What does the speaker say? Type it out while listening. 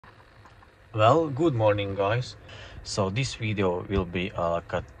Well, good morning guys. So this video will be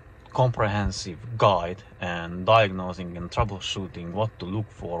like a comprehensive guide and diagnosing and troubleshooting what to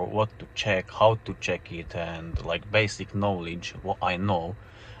look for, what to check, how to check it, and like basic knowledge what I know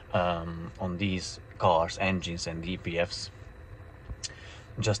on these cars, engines and DPFs.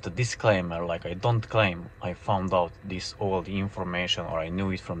 Just a disclaimer, like I don't claim I found out this all the information or I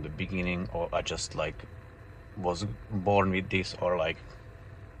knew it from the beginning, or I just like was born with this, or like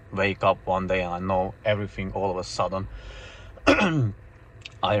wake up one day and I know everything all of a sudden.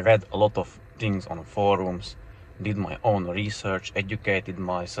 I read a lot of things on forums, did my own research, educated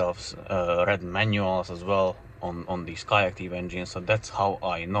myself, read manuals as well on the Skyactiv engine. So that's how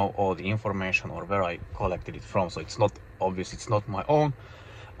I know all the information, or where I collected it from. So it's not obvious, it's not my own.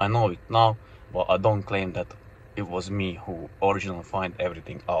 I know it now, but I don't claim that it was me who originally find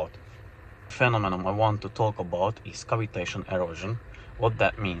everything out. The phenomenon I want to talk about is cavitation erosion. What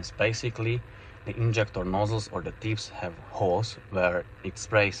that means, basically, the injector nozzles or the tips have holes where it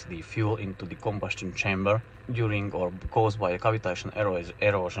sprays the fuel into the combustion chamber. During or caused by a cavitation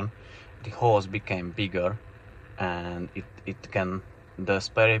erosion, the holes became bigger, and the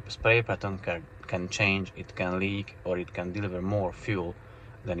spray pattern can change, it can leak, or it can deliver more fuel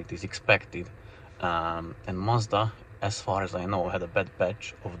than it is expected. And Mazda, as far as I know, had a bad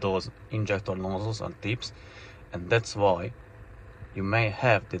batch of those injector nozzles and tips, and that's why you may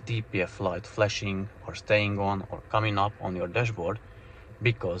have the DPF light flashing or staying on or coming up on your dashboard,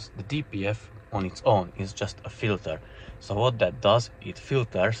 because the DPF on its own is just a filter. So what that does, it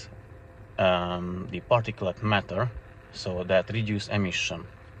filters the particulate matter, so that reduce emission.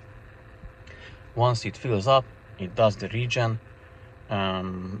 Once it fills up, it does the regen,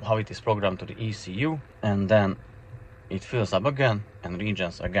 how it is programmed to the ECU, and then it fills up again and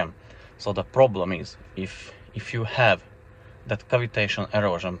regens again. So the problem is, if you have that cavitation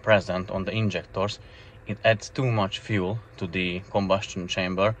erosion present on the injectors, it adds too much fuel to the combustion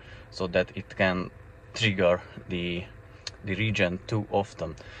chamber, so that it can trigger the regen too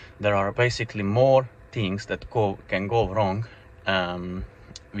often. There are basically more things that can go wrong,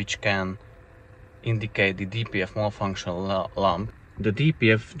 which can indicate the DPF malfunction lamp. The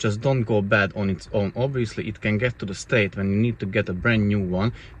DPF just don't go bad on its own. Obviously it can get to the state when you need to get a brand new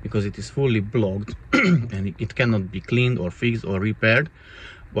one, because it is fully blocked and it cannot be cleaned or fixed or repaired.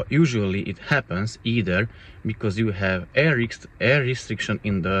 But usually it happens either because you have air restriction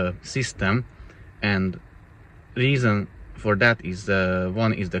in the system, and reason for that is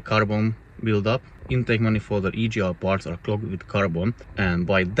one is the carbon buildup. Intake manifold or EGR parts are clogged with carbon, and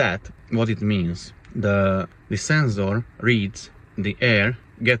by that, what it means, the sensor reads the air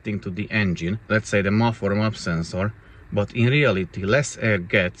getting to the engine, let's say the MAF or MAP sensor, but in reality less air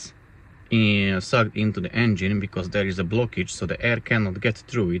gets sucked into the engine because there is a blockage, so the air cannot get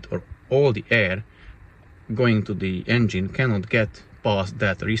through it, or all the air going to the engine cannot get past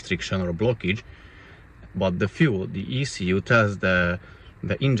that restriction or blockage. But the fuel, the ECU tells the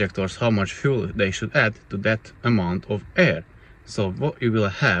injectors how much fuel they should add to that amount of air. So what you will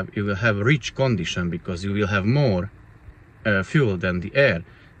have rich condition, because you will have more fuel than the air.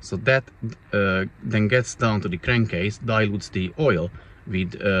 So that then gets down to the crankcase, dilutes the oil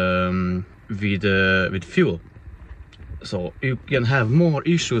with fuel. So you can have more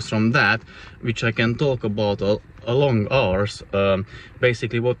issues from that, which I can talk about along hours.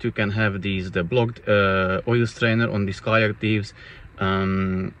 Basically what you can have is the blocked oil strainer on the Skyactivs,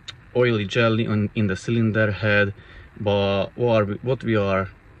 oily jelly in the cylinder head. But what we are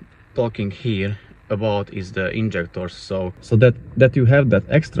talking here about is the injectors. So that you have that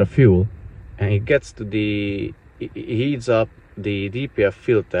extra fuel, and it gets to it heats up the DPF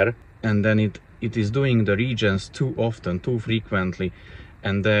filter, and then it is doing the regens too often, too frequently,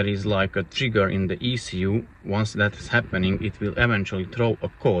 and there is like a trigger in the ECU. Once that is happening, it will eventually throw a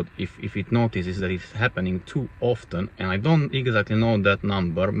code if it notices that it's happening too often, and I don't exactly know that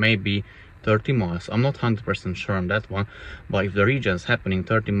number, maybe 30 miles. I'm not 100% sure on that one, but if the region is happening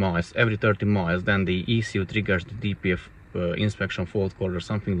 30 miles, every 30 miles, then the ECU triggers the DPF inspection fault code or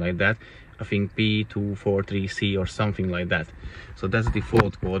something like that. I think P243C or something like that. So that's the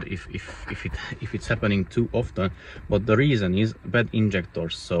fault code if it's happening too often. But the reason is bad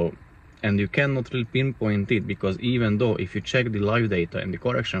injectors. So, and you cannot really pinpoint it, because even though if you check the live data and the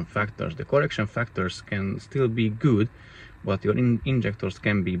correction factors can still be good, but your injectors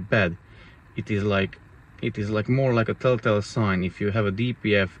can be bad. It is like more like a telltale sign. If you have a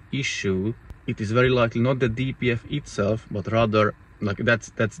DPF issue, it is very likely not the DPF itself, but rather like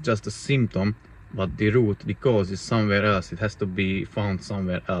that's just a symptom, but the root, the cause is somewhere else. It has to be found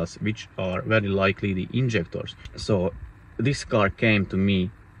somewhere else, which are very likely the injectors. So this car came to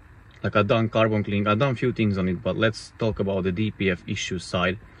me like I've done carbon cleaning, I've done a few things on it, but let's talk about the DPF issue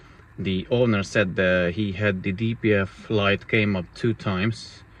side. The owner said that he had the DPF light came up 2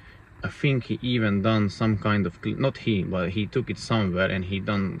 times. I think he even done some kind of, not he, but he took it somewhere and he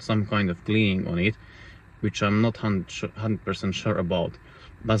done some kind of cleaning on it, which I'm not 100% sure about.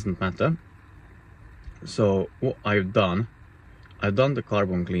 Doesn't matter. So what I've done the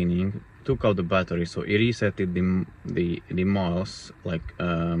carbon cleaning, took out the battery, so it resetted the miles, like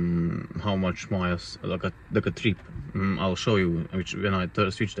how much miles, like a trip. I'll show you when I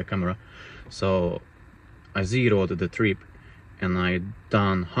switch the camera. So I zeroed the trip and I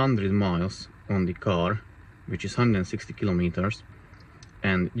done 100 miles on the car, which is 160 kilometers.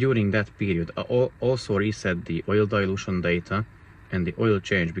 And during that period I also reset the oil dilution data and the oil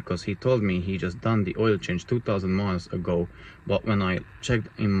change, because he told me he just done the oil change 2000 miles ago, but when I checked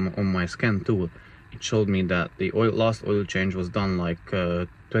him on my scan tool, it showed me that the last oil change was done like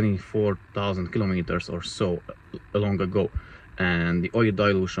 24,000 kilometers or so long ago, and the oil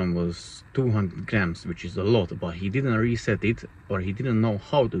dilution was 200 grams, which is a lot, but he didn't reset it, or he didn't know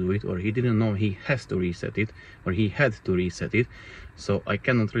how to do it, or he didn't know he has to reset it, or he had to reset it. So I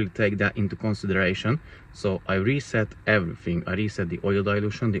cannot really take that into consideration. So I reset everything. I reset the oil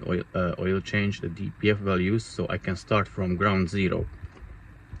dilution, the oil change, the DPF values, so I can start from ground zero.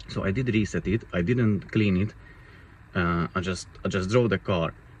 So I did reset it. I didn't clean it. I just drove the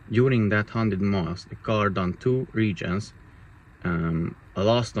car. During that 100 miles, the car done 2 regions. The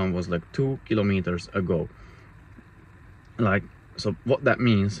last one was like 2 kilometers ago. Like, so what that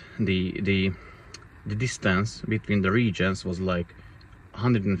means, the distance between the regions was like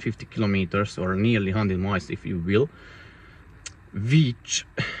 150 kilometers, or nearly 100 miles if you will, which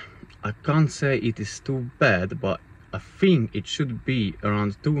I can't say it is too bad, but I think it should be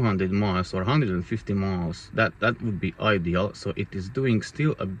around 200 miles or 150 miles. That would be ideal. So it is doing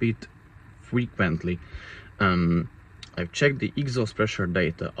still a bit frequently. I've checked the exhaust pressure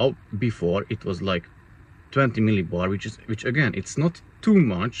data out before. It was like 20 millibar, which again, it's not too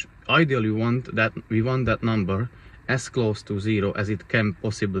much. Ideally we want that number as close to 0 as it can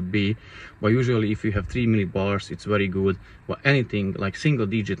possibly be, but usually if you have 3 millibars it's very good, but anything like single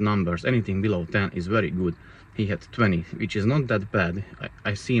digit numbers, anything below 10 is very good. He had 20, which is not that bad.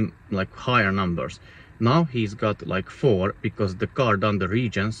 I seen like higher numbers. Now he's got like 4 because the car done the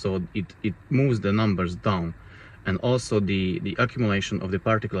region, so it moves the numbers down. And also the accumulation of the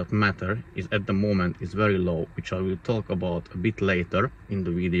particulate matter is at the moment is very low, which I will talk about a bit later in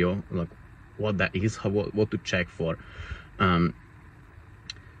the video, like what that is, what to check for.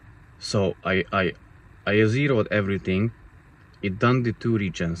 So I zeroed everything. It done the 2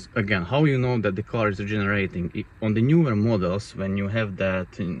 regions. Again, how you know that the car is regenerating? On the newer models, when you have that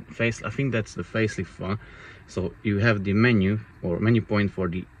I think that's the facelift one, so you have the menu or menu point for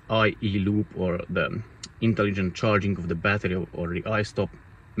the IE loop or the intelligent charging of the battery or the iStop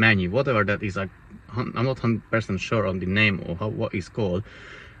menu, whatever that is. I'm not 100% sure on the name or what is called,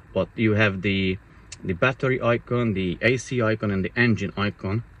 but you have the battery icon, the AC icon, and the engine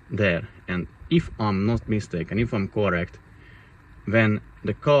icon there. And if I'm not mistaken, if I'm correct, when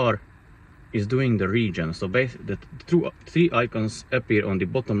the car is doing the region, so basically the 3 icons appear on the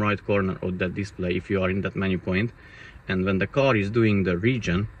bottom right corner of that display if you are in that menu point, and when the car is doing the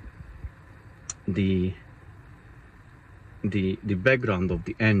region, the background of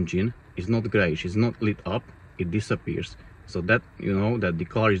the engine is not grayish, it's not lit up, it disappears. So that you know that the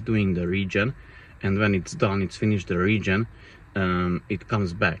car is doing the region, and when it's done, it's finished the region, it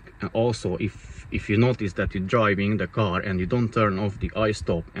comes back. And also if you notice that you're driving the car and you don't turn off the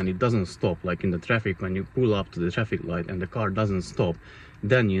iStop and it doesn't stop, like in the traffic when you pull up to the traffic light and the car doesn't stop,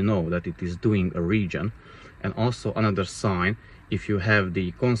 then you know that it is doing a region. And also another sign, if you have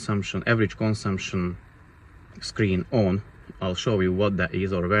the average consumption screen on, I'll show you what that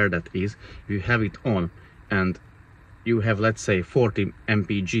is or where that is. You have it on and you have, let's say, 40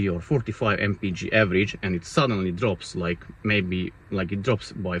 mpg or 45 mpg average, and it suddenly drops, like maybe like it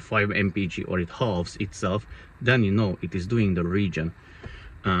drops by 5 mpg or it halves itself, then you know it is doing the region.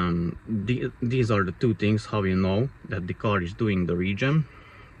 These are the 2 things how you know that the car is doing the region.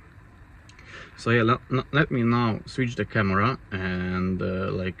 So yeah, let me now switch the camera and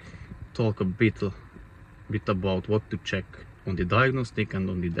like talk a bit about what to check on the diagnostic and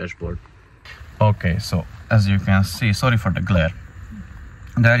on the dashboard. Okay, so as you can see, sorry for the glare,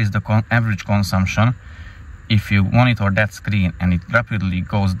 there is the average consumption. If you monitor that screen and it rapidly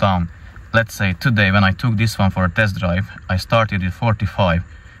goes down, let's say today when I took this one for a test drive, I started with 45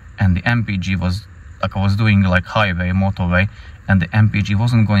 and the MPG was like I was doing like highway, motorway, and the MPG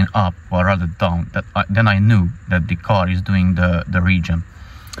wasn't going up or rather down. Then I knew that the car is doing the region.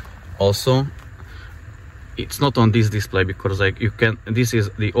 Also, it's not on this display because like you can, this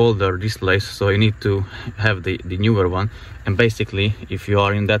is the older displays, so you need to have the newer one. And basically, if you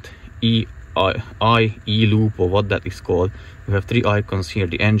are in that E loop or what that is called, you have three icons here: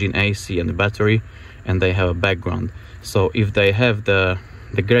 the engine, AC, and the battery, and they have a background. So if they have the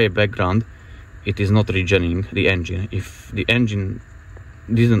gray background, it is not regenerating the engine. If the engine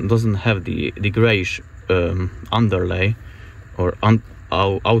doesn't have the grayish underlay or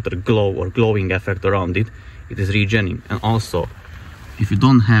outer glow or glowing effect around it, it is regenerating. And also, if you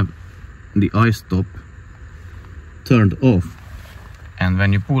don't have the eye stop turned off, and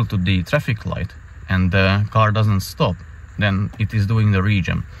when you pull to the traffic light and the car doesn't stop, then it is doing the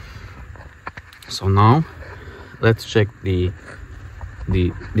regen. So now let's check the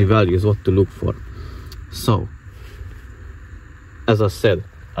values, what to look for. So as I said,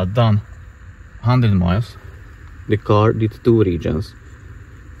 I've done 100 miles. The car did 2 regens.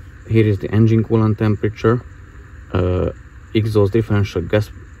 Here is the engine coolant temperature, exhaust differential gas,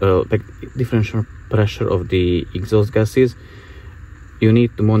 differential pressure of the exhaust gases. You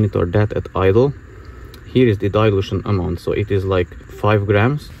need to monitor that at idle. Here is the dilution amount, so it is like 5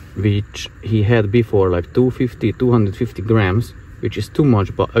 grams, which he had before like 250 grams, which is too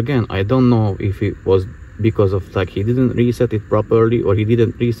much. But again, I don't know if it was because of like he didn't reset it properly or he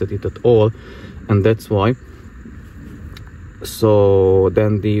didn't reset it at all, and that's why. So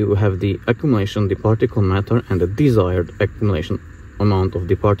then you have the accumulation, the particulate matter, and the desired accumulation amount of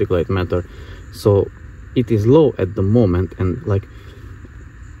the particulate matter. So it is low at the moment, and like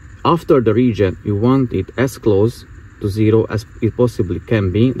after the regen you want it as close to 0 as it possibly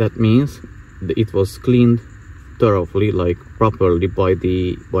can be. That means that it was cleaned thoroughly, like properly by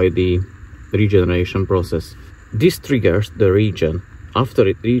the regeneration process. This triggers the regen after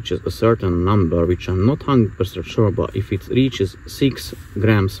it reaches a certain number, which I'm not 100% sure, but if it reaches 6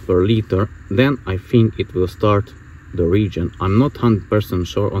 grams per liter, then I think it will start the regen. I'm not 100%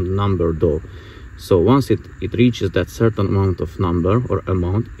 sure on the number though. So once it reaches that certain amount of number or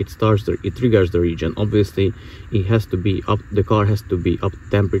amount, it triggers the regen. Obviously it has to be up, the car has to be up to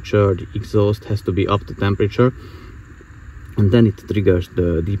temperature, the exhaust has to be up to temperature, and then it triggers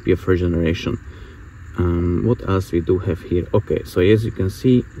the DPF regeneration. What else we do have here? Okay, so as you can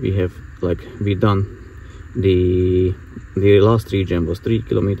see, we have we done the last regen was 3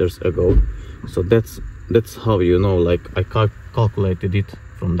 kilometers ago. So that's how you know, like I calculated it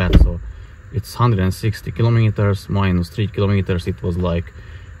from that. So it's 160 kilometers minus 3 kilometers. It was like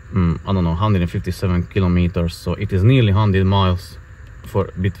I don't know, 157 kilometers. So it is nearly 100 miles for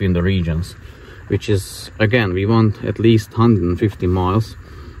between the regions, which is, again, we want at least 150 miles.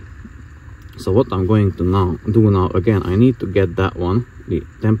 So what I'm going to do now, again, I need to get that one, the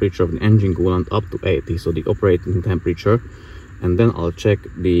temperature of the engine coolant up to 80, so the operating temperature, and then I'll check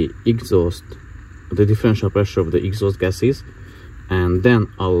the exhaust, the differential pressure of the exhaust gases, and then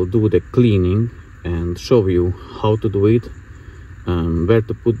I'll do the cleaning and show you how to do it, where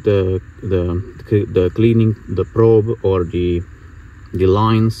to put the cleaning, the probe or the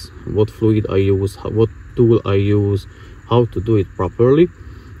lines, what fluid I use, what tool I use, how to do it properly.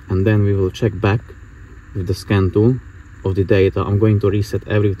 And then we will check back with the scan tool of the data. I'm going to reset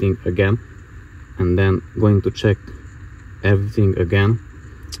everything again, and then going to check everything again,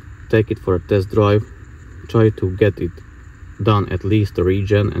 take it for a test drive, try to get it done at least the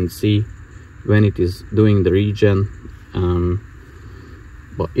regen and see when it is doing the regen.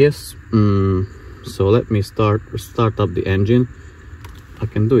 But yes, so let me start up the engine. I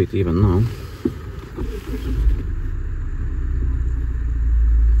can do it even now.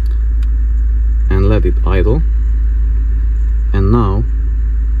 And let it idle, and now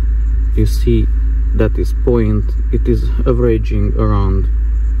you see that is it is averaging around,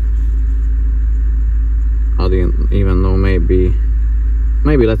 I didn't even know, maybe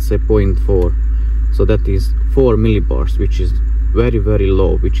let's say 0.4. So that is 4 millibars, which is very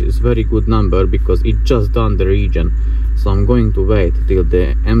low, which is very good number because it just done the regen. So I'm going to wait till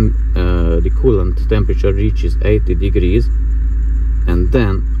the coolant temperature reaches 80 degrees, and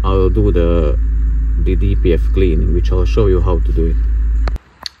then I will do the DPF cleaning, which I'll show you how to do it.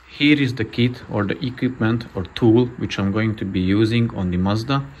 Here is the kit or the equipment or tool which I'm going to be using on the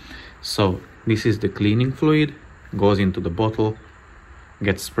Mazda. So this is the cleaning fluid, goes into the bottle,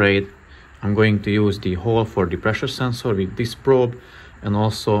 gets sprayed. I'm going to use the hole for the pressure sensor with this probe, and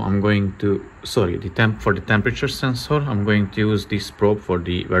also I'm going to, for the temperature sensor, I'm going to use this probe for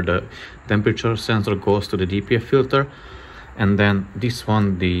where the temperature sensor goes to the DPF filter, and then this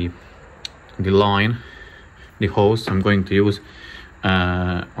one, the line, the hose, I'm going to use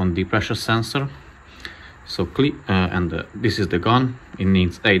on the pressure sensor. So this is the gun. It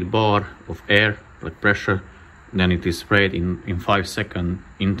needs 8 bar of air, like pressure. Then it is sprayed in 5-second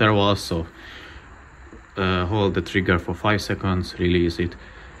intervals. So hold the trigger for 5 seconds, release it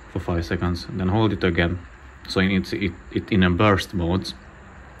for 5 seconds, then hold it again. So it's in a burst mode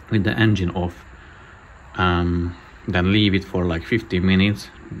with the engine off. Then leave it for like 15 minutes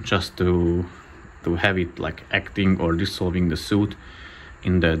just to have it like acting or dissolving the soot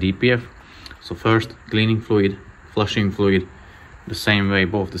in the DPF. So first cleaning fluid, flushing fluid, the same way,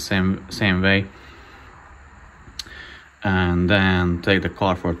 both the same way, and then take the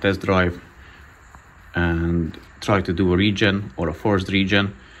car for a test drive and try to do a regen or a forced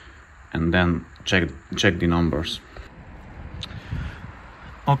regen, and then check the numbers.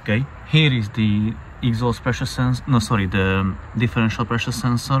 Okay, here is the exhaust pressure sensor, the differential pressure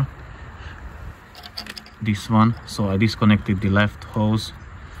sensor, this one. So I disconnected the left hose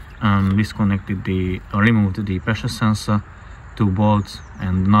and removed the pressure sensor, 2 bolts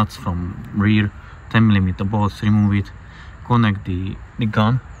and nuts from rear, 10mm bolts, remove it, connect the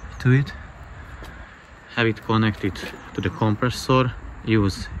gun to it, have it connected to the compressor,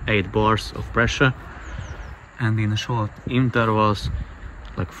 use 8 bars of pressure, and in short intervals,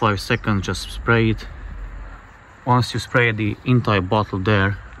 like 5 seconds, just spray it. Once you spray the entire bottle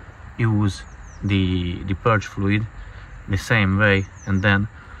there, use the purge fluid the same way, and then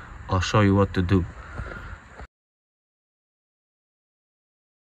I'll show you what to do.